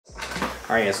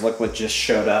All right, guys, look what just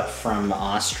showed up from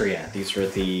Austria. These are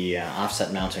the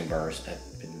offset mounting bars.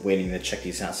 I've been waiting to check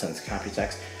these out since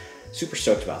Computex. Super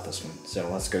stoked about this one. So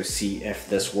let's go see if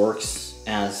this works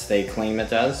as they claim it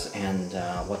does and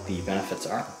what the benefits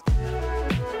are.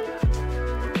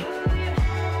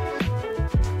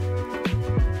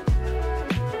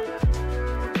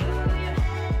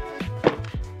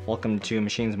 Welcome to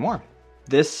Machines and More.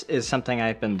 This is something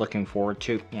I've been looking forward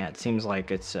to. Yeah, it seems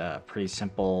like it's a pretty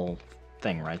simple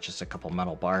thing, right? Just a couple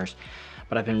metal bars.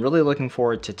 But I've been really looking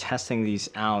forward to testing these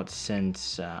out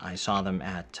since I saw them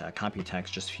at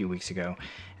Computex just a few weeks ago.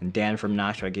 And Dan from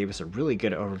Noctua gave us a really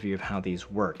good overview of how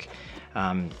these work.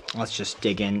 Let's just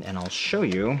dig in and I'll show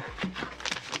you.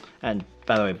 And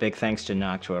by the way, big thanks to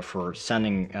Noctua for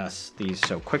sending us these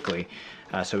so quickly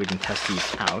so we can test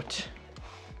these out.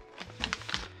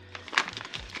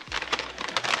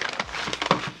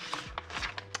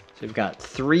 So we've got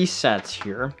 3 sets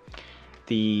here.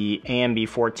 The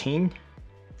AMB14,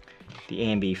 the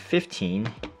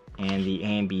AMB15, and the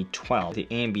AMB12. The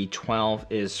AMB12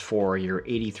 is for your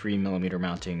 83mm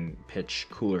mounting pitch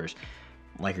coolers,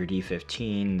 like your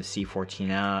D15, the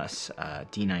C14S,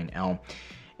 D9L.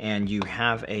 And you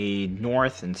have a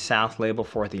north and south label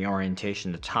for the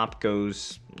orientation. The top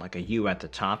goes like a U at the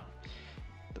top.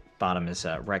 The bottom is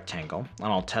a rectangle. And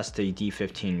I'll test the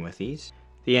D15 with these.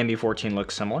 The AMB14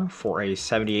 looks similar for a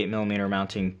 78mm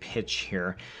mounting pitch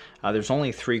here. There's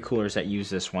only 3 coolers that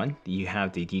use this one. You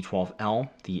have the D12L,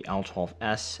 the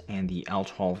L12S, and the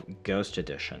L12 Ghost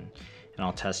Edition. And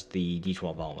I'll test the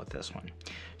D12L with this one.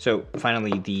 So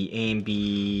finally, the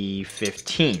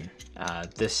AMB15.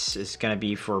 This is going to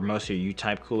be for most of your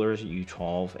U-type coolers,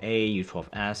 U12A,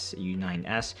 U12S,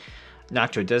 U9S.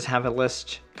 Noctua does have a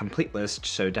list, complete list,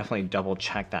 so definitely double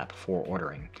check that before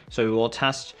ordering. So we will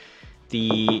test the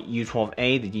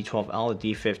U12A, the D12L,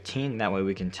 the D15. That way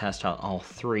we can test out all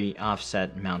 3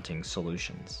 offset mounting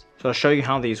solutions. So I'll show you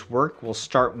how these work. We'll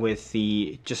start with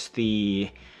the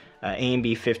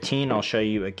AMB15. I'll show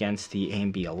you against the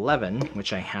AMB11,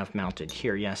 which I have mounted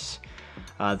here. Yes,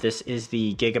 this is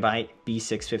the Gigabyte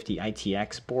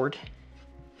B650-itx board.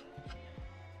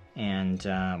 And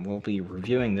we'll be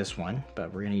reviewing this one,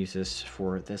 but we're going to use this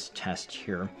for this test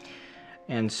here.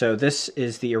 And so this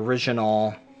is the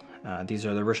original. These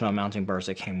are the original mounting bars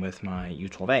that came with my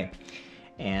U12A.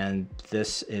 And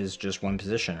this is just one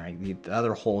position, right? The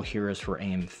other hole here is for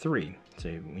AM3. So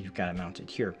you've got it mounted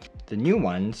here. The new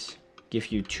ones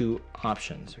give you 2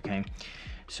 options, okay?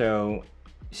 So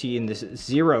see in this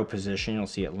 0 position, you'll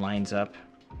see it lines up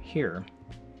here.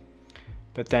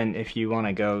 But then if you want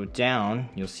to go down,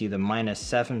 you'll see the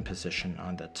 -7 position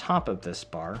on the top of this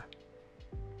bar.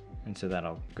 And so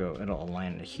it'll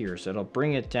align it here. So it'll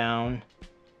bring it down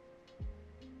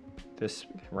this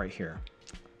right here.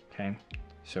 Okay,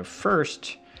 so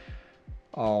first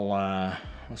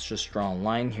let's just draw a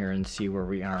line here and see where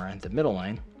we are at the middle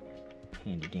line.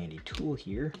 Handy dandy tool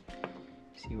here.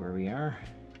 See where we are.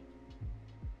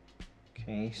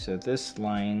 Okay, so this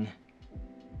line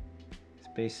is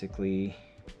basically,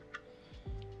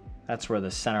 that's where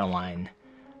the center line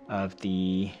of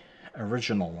the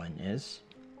original one is.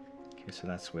 Okay, so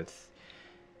that's with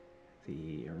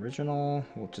the original.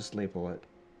 We'll just label it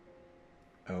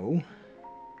O.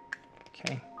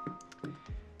 Okay,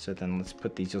 so then let's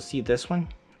put these, you'll see this one,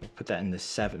 we'll put that in the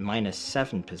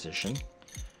 -7 position.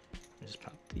 Just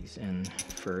pop these in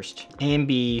first.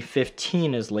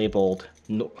 AMB15 is labeled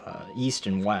east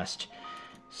and west,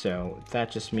 so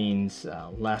that just means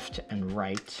left and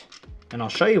right. And I'll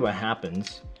show you what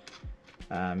happens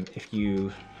if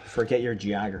you forget your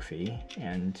geography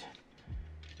and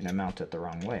mount it the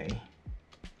wrong way.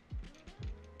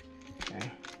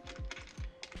 Okay.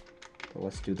 But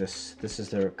let's do this. This is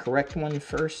the correct one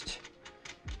first.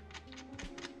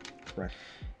 Correct.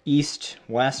 East,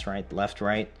 west, right, left,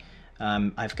 right.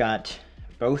 I've got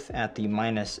both at the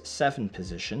 -7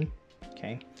 position.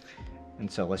 Okay.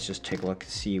 And so let's just take a look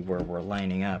and see where we're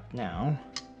lining up now.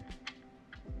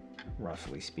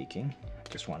 Roughly speaking. I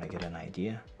just want to get an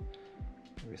idea.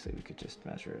 Obviously we could just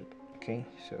measure it. Okay,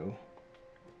 so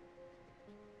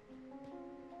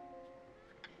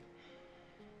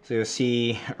you'll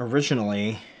see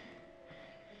originally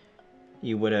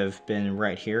you would have been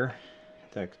right here,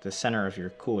 the center of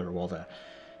your cooler. Well,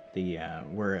 the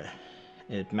where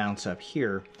it mounts up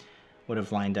here would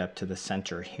have lined up to the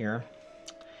center here,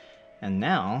 and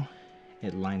now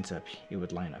it lines up. It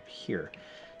would line up here,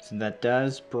 so that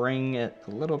does bring it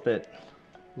a little bit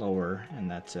lower,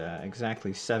 and that's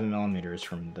exactly 7mm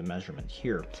from the measurement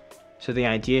here. So the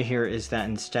idea here is that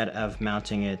instead of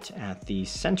mounting it at the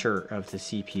center of the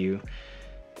CPU,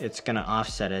 it's going to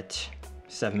offset it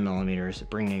 7 millimeters,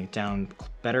 bringing it down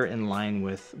better in line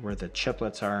with where the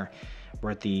chiplets are,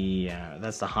 where the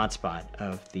that's the hotspot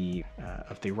of the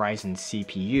Ryzen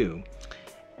CPU,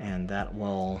 and that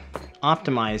will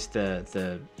optimize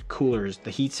the coolers,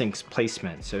 the heatsinks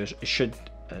placement. So it should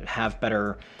have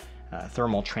better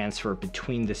thermal transfer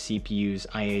between the CPU's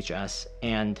IHS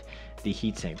and the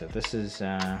heatsink. So this is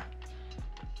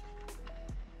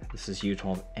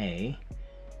U12A.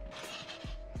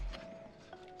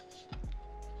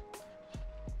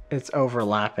 It's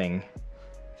overlapping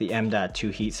the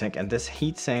M.2 heatsink, and this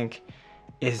heatsink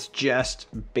is just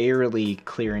barely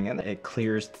clearing it. It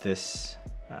clears this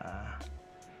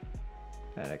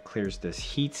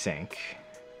heatsink.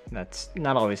 That's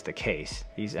not always the case.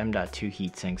 These M.2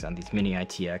 heatsinks on these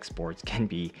mini-itx boards can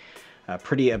be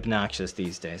pretty obnoxious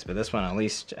these days, but this one at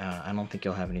least I don't think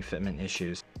you'll have any fitment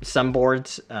issues. Some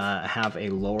boards have a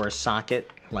lower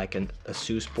socket like a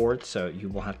ASUS board, so you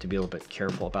will have to be a little bit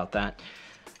careful about that.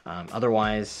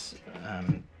 Otherwise,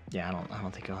 yeah, I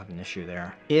don't think you'll have an issue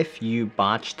there. If you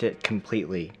botched it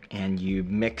completely and you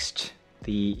mixed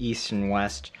the east and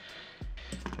west,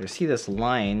 you see this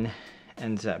line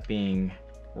ends up being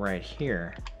right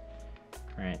here,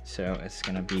 right? So it's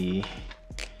gonna be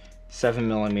 7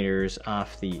 millimeters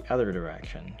off the other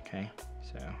direction, okay?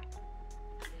 So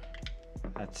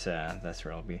that's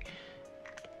where it'll be.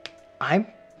 I'm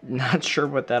not sure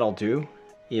what that'll do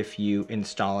if you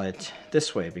install it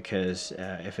this way, because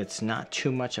if it's not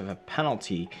too much of a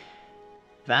penalty,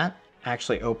 that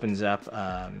actually opens up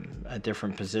a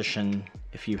different position.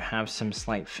 If you have some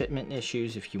slight fitment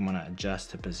issues, if you want to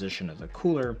adjust the position of the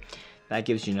cooler, that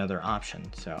gives you another option.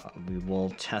 So we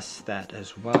will test that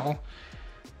as well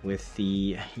with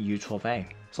the U12A.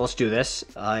 So let's do this.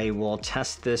 I will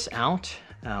test this out.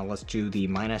 Let's do the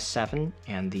 -7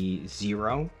 and the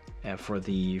 0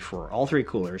 for all three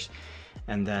coolers,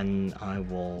 and then I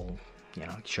will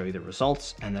show you the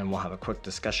results, and then we'll have a quick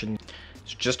discussion.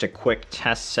 So just a quick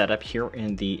test setup here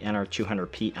in the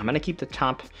NR200P. I'm going to keep the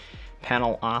top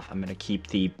panel off. I'm going to keep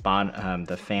the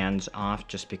fans off,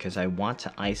 just because I want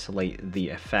to isolate the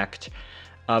effect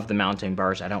of the mounting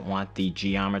bars. I don't want the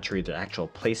geometry, the actual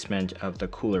placement of the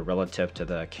cooler relative to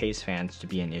the case fans to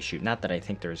be an issue. Not that I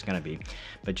think there's going to be,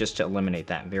 but just to eliminate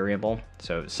that variable.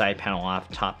 So side panel off,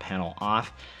 top panel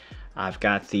off. I've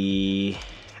got the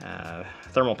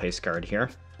thermal paste guard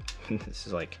here. This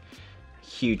is like a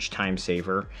huge time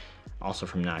saver, also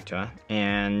from Noctua,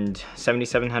 and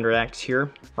 7700X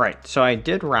here. Right, so I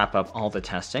did wrap up all the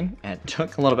testing. It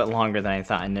took a little bit longer than I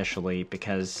thought initially,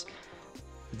 because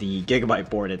the Gigabyte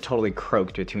board had totally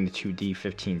croaked between the two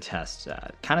D15 tests.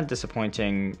 Kind of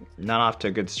disappointing, not off to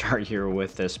a good start here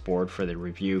with this board for the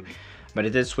review, but I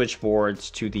did switch boards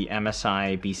to the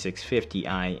MSI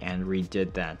B650i and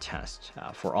redid that test.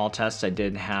 For all tests, I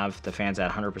did have the fans at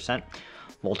 100%.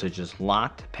 Voltage is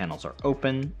locked, panels are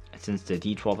open. Since the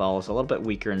D12L is a little bit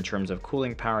weaker in terms of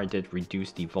cooling power, I did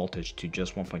reduce the voltage to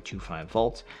just 1.25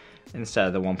 volts instead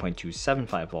of the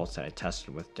 1.275 volts that I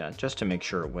tested with, just to make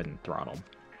sure it wouldn't throttle.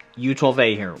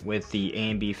 U12A here with the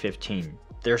AMB 15.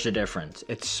 There's a difference.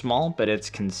 It's small, but it's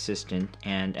consistent,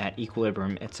 and at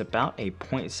equilibrium, it's about a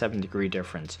 0.7 degree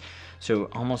difference, so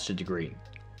almost a degree.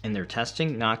 In their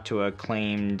testing, Noctua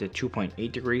claimed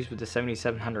 2.8 degrees with the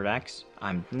 7700X.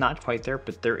 I'm not quite there,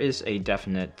 but there is a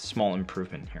definite small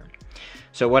improvement here.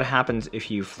 So what happens if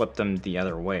you flip them the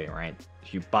other way, right?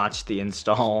 If you botch the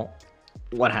install,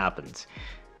 what happens?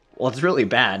 Well, it's really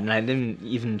bad, and I didn't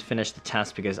even finish the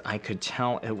test because I could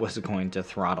tell it was going to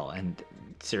throttle, and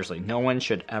seriously, no one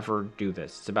should ever do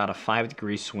this. It's about a 5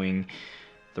 degree swing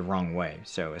the wrong way.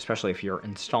 So especially if you're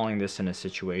installing this in a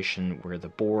situation where the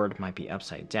board might be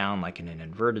upside down, like in an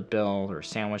inverted build or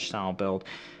sandwich style build,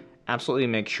 absolutely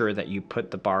make sure that you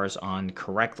put the bars on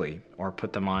correctly, or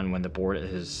put them on when the board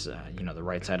is the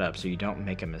right side up, so you don't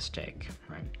make a mistake,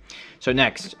 right? So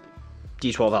next,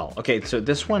 D12L. Okay, so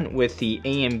this one with the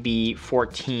AMB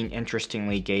 14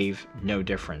 interestingly gave no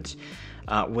difference.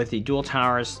 With the dual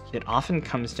towers, it often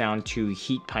comes down to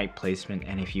heat pipe placement,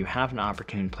 and if you have an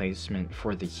opportune placement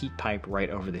for the heat pipe right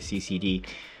over the CCD,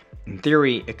 in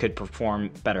theory it could perform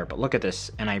better. But look at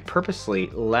this, and I purposely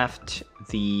left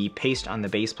the paste on the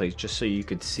base plate just so you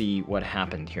could see what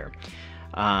happened here.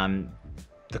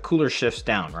 The cooler shifts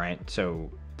down, right? So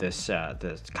this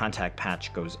contact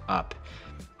patch goes up,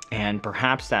 and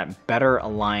perhaps that better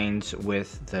aligns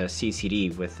with the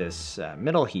CCD with this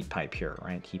middle heat pipe here,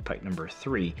 right? Heat pipe number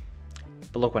 3.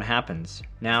 But look what happens.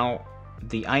 Now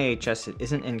the IHS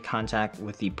isn't in contact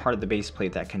with the part of the base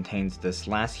plate that contains this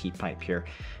last heat pipe here,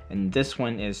 and this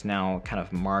one is now kind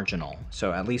of marginal.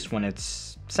 So at least when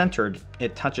it's centered,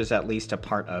 it touches at least a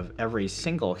part of every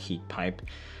single heat pipe.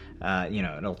 You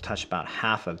know, it'll touch about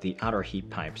half of the outer heat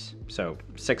pipes. So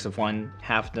 6 of one,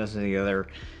 half dozen of the other.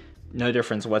 No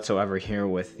difference whatsoever here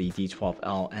with the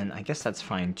D12L, and I guess that's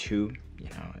fine too. You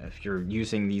know, if you're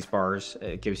using these bars,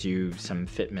 it gives you some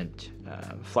fitment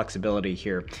flexibility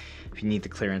here. If you need the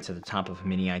clearance at the top of a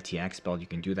mini-itx build, you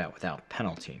can do that without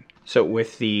penalty. So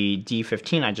with the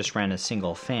D15, I just ran a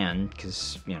single fan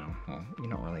because, you know, well, you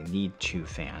don't really need 2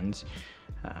 fans,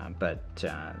 but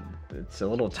it's a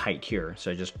little tight here.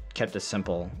 So I just kept it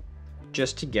simple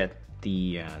just to get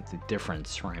the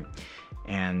difference, right?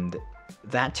 And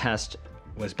that test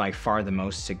was by far the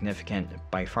most significant,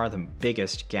 by far the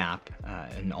biggest gap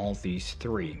in all these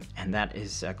 3, and that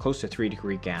is close to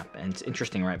 3-degree gap. And it's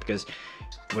interesting, right, because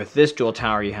with this dual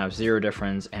tower you have 0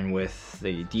 difference, and with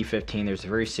the D15 there's a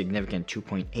very significant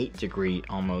 2.8 degree,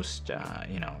 almost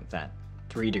you know, that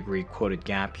 3-degree quoted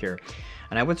gap here.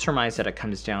 And I would surmise that it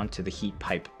comes down to the heat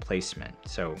pipe placement.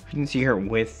 So you can see here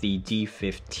with the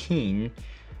D15,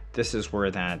 this is where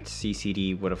that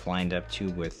CCD would have lined up to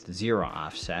with 0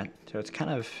 offset. So it's kind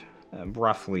of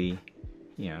roughly,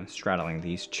 you know, straddling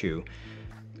these 2.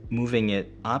 Moving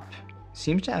it up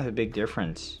seems to have a big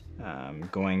difference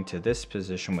going to this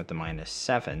position with the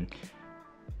 -7.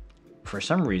 For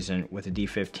some reason, with the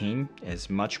D15 is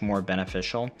much more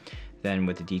beneficial than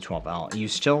with the D12L. You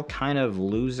still kind of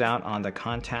lose out on the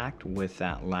contact with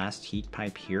that last heat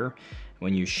pipe here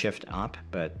when you shift up,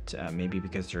 but maybe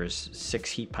because there's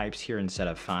 6 heat pipes here instead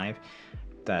of 5,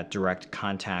 that direct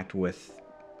contact with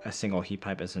a single heat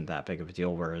pipe isn't that big of a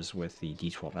deal, whereas with the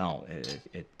D12L,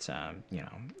 it's you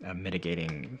know, a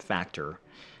mitigating factor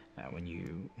when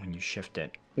you shift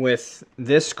it. With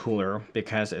this cooler,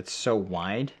 because it's so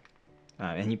wide,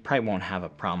 and you probably won't have a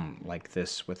problem like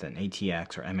this with an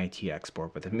ATX or MATX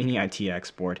board, with a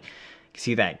mini-itx board, you can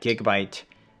see that Gigabyte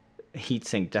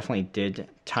heatsink definitely did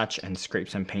touch and scrape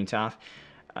some paint off.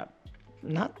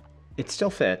 It still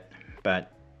fit,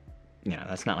 but you know,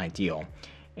 that's not ideal.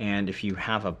 And if you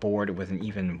have a board with an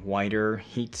even wider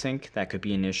heatsink, that could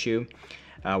be an issue.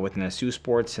 With an ASUS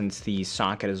board, since the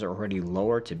socket is already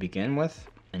lower to begin with,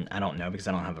 and I don't know because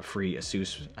I don't have a free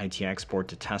ASUS ITX board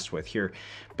to test with here,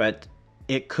 but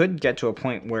it could get to a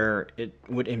point where it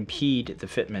would impede the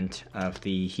fitment of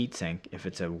the heatsink if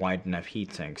it's a wide enough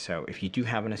heatsink. So if you do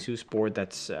have an ASUS board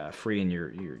that's free and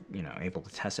you're you know, able to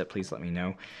test it, please let me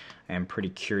know. I am pretty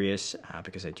curious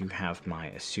because I do have my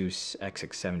ASUS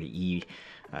XX70E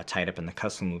tied up in the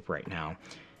custom loop right now.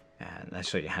 And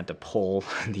actually I had to pull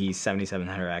the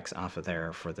 7700X off of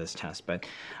there for this test, but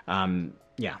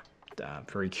yeah.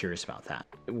 Very curious about that.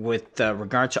 With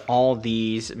regard to all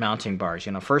these mounting bars,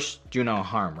 you know, first, do no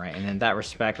harm, right? And in that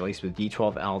respect, at least with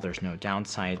D12L, there's no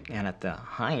downside. And at the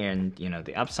high end, you know,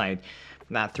 the upside,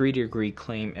 that 3-degree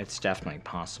claim, it's definitely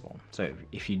possible. So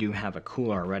if you do have a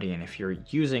cooler already, and if you're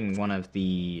using one of the,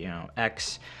 you know,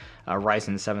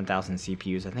 Ryzen 7000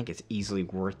 CPUs, I think it's easily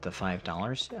worth the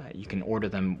 $5. You can order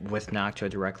them with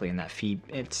Noctua directly in that feed.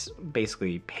 It's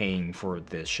basically paying for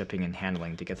the shipping and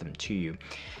handling to get them to you.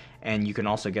 And you can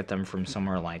also get them from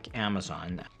somewhere like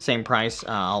Amazon. Same price,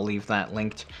 I'll leave that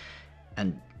linked.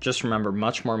 And just remember,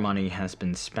 much more money has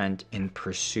been spent in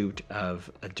pursuit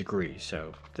of a degree.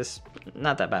 So this,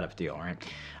 not that bad of a deal, right?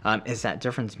 Is that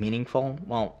difference meaningful?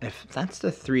 Well, if that's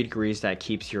the 3 degrees that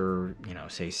keeps your, you know,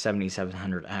 say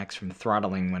 7700X from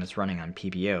throttling when it's running on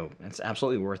PBO, it's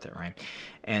absolutely worth it, right?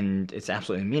 And it's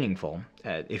absolutely meaningful.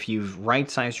 If you've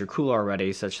right-sized your cooler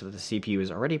already such that the CPU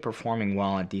is already performing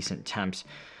well at decent temps,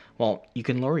 well, you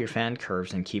can lower your fan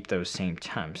curves and keep those same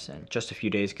temps. And just a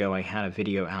few days ago, I had a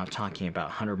video out talking about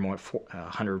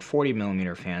 140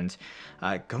 millimeter fans.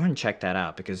 Go and check that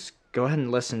out, because go ahead and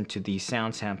listen to the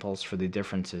sound samples for the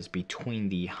differences between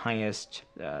the highest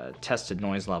tested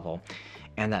noise level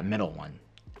and that middle one.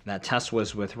 That test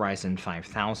was with Ryzen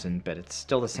 5000, but it's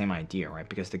still the same idea, right?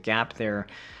 Because the gap there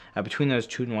between those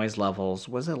 2 noise levels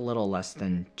was a little less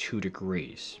than 2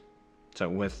 degrees. So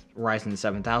with Ryzen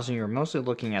 7000, you're mostly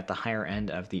looking at the higher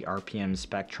end of the RPM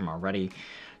spectrum already.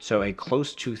 So a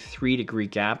close to 3-degree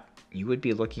gap you would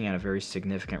be looking at a very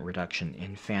significant reduction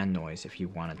in fan noise if you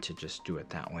wanted to just do it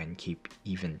that way and keep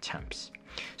even temps.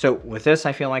 So with this,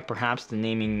 I feel like perhaps the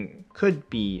naming could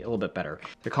be a little bit better.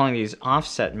 They're calling these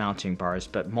offset mounting bars,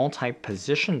 but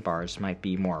multi-position bars might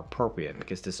be more appropriate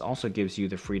because this also gives you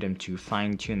the freedom to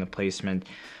fine-tune the placement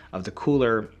of the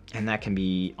cooler, and that can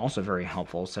be also very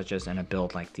helpful, such as in a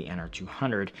build like the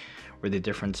NR200, where the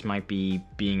difference might be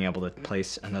being able to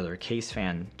place another case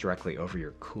fan directly over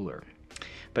your cooler.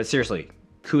 But seriously,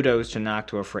 kudos to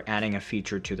Noctua for adding a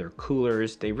feature to their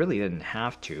coolers. They really didn't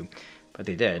have to, but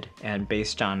they did. And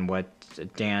based on what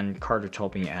Dan Carter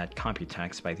told me at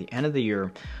Computex, by the end of the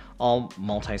year, all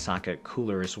multi-socket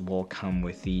coolers will come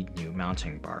with the new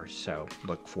mounting bars. So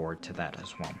look forward to that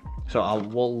as well. So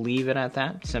we'll leave it at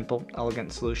that. Simple,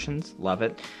 elegant solutions. Love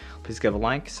it. Please give a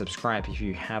like, subscribe if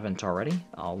you haven't already.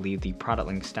 I'll leave the product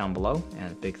links down below,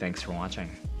 and big thanks for watching.